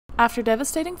After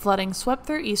devastating flooding swept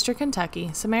through eastern Kentucky,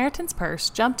 Samaritan's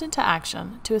Purse jumped into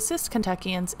action to assist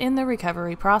Kentuckians in the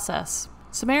recovery process.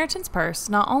 Samaritan's Purse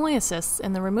not only assists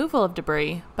in the removal of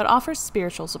debris, but offers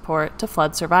spiritual support to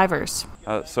flood survivors.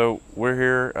 So we're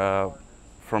here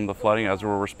from the flooding. As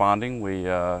we're responding, we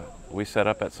set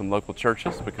up at some local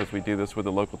churches because we do this with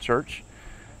the local church.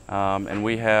 And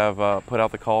we have put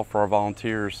out the call for our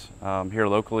volunteers here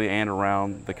locally and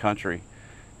around the country.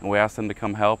 And we asked them to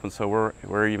come help, and so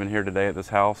we're even here today at this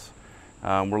house.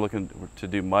 We're looking to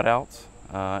do mud outs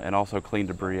and also clean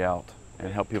debris out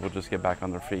and help people just get back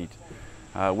on their feet.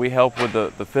 We help with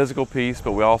the physical piece,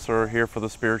 but we also are here for the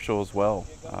spiritual as well.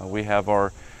 We have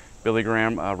our Billy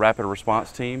Graham Rapid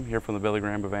Response Team here from the Billy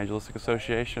Graham Evangelistic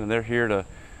Association, and they're here to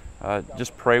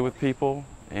just pray with people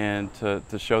and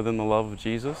to show them the love of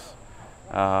Jesus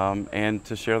and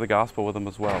to share the gospel with them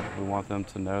as well. We want them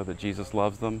to know that Jesus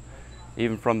loves them,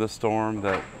 even from this storm,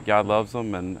 that God loves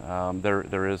them, and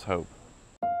there is hope.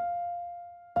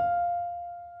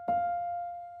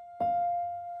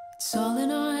 It's all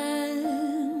in our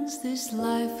hands, this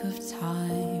life of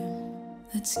time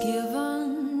that's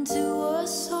given to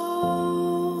us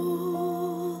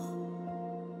all.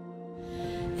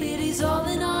 It is all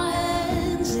in our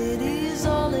hands, it is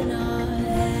all in our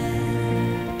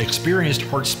hands. Experienced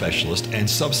heart specialists and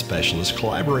subspecialists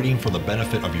collaborating for the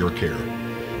benefit of your care.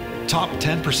 Top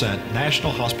 10%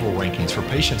 national hospital rankings for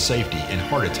patient safety in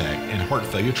heart attack and heart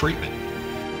failure treatment.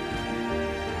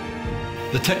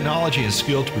 The technology and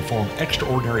skill to perform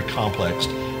extraordinary complex,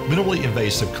 minimally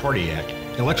invasive cardiac,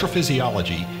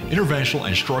 electrophysiology, interventional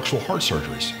and structural heart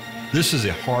surgeries. This is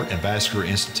the Heart and Vascular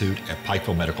Institute at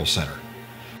Pikeville Medical Center.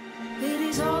 It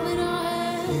is all in our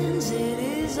hands, it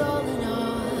is all in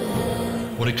our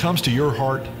hands. When it comes to your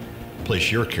heart,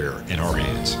 place your care in our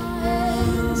hands.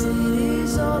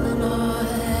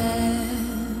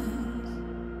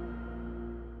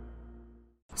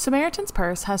 Samaritan's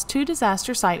Purse has 2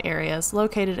 disaster site areas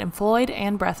located in Floyd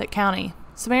and Breathitt County.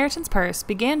 Samaritan's Purse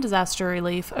began disaster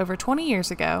relief over 20 years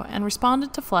ago and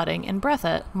responded to flooding in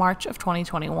Breathitt March of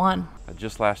 2021.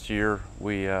 Just last year,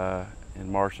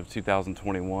 in March of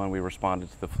 2021, we responded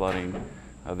to the flooding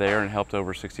there and helped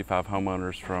over 65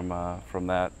 homeowners from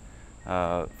that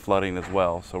flooding as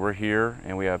well. So we're here,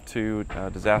 and we have 2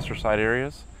 disaster site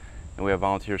areas, and we have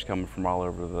volunteers coming from all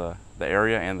over the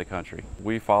area and the country.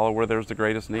 We follow where there's the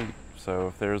greatest need. So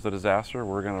if there's a disaster,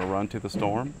 we're going to run to the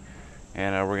storm,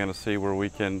 and we're going to see where we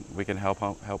can help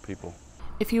people.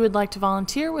 If you would like to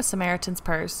volunteer with Samaritan's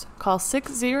Purse, call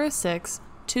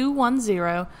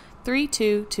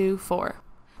 606-210-3224.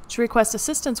 To request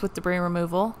assistance with debris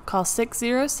removal, call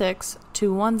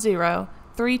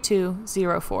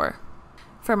 606-210-3204.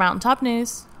 For Mountaintop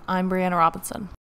News, I'm Brianna Robinson.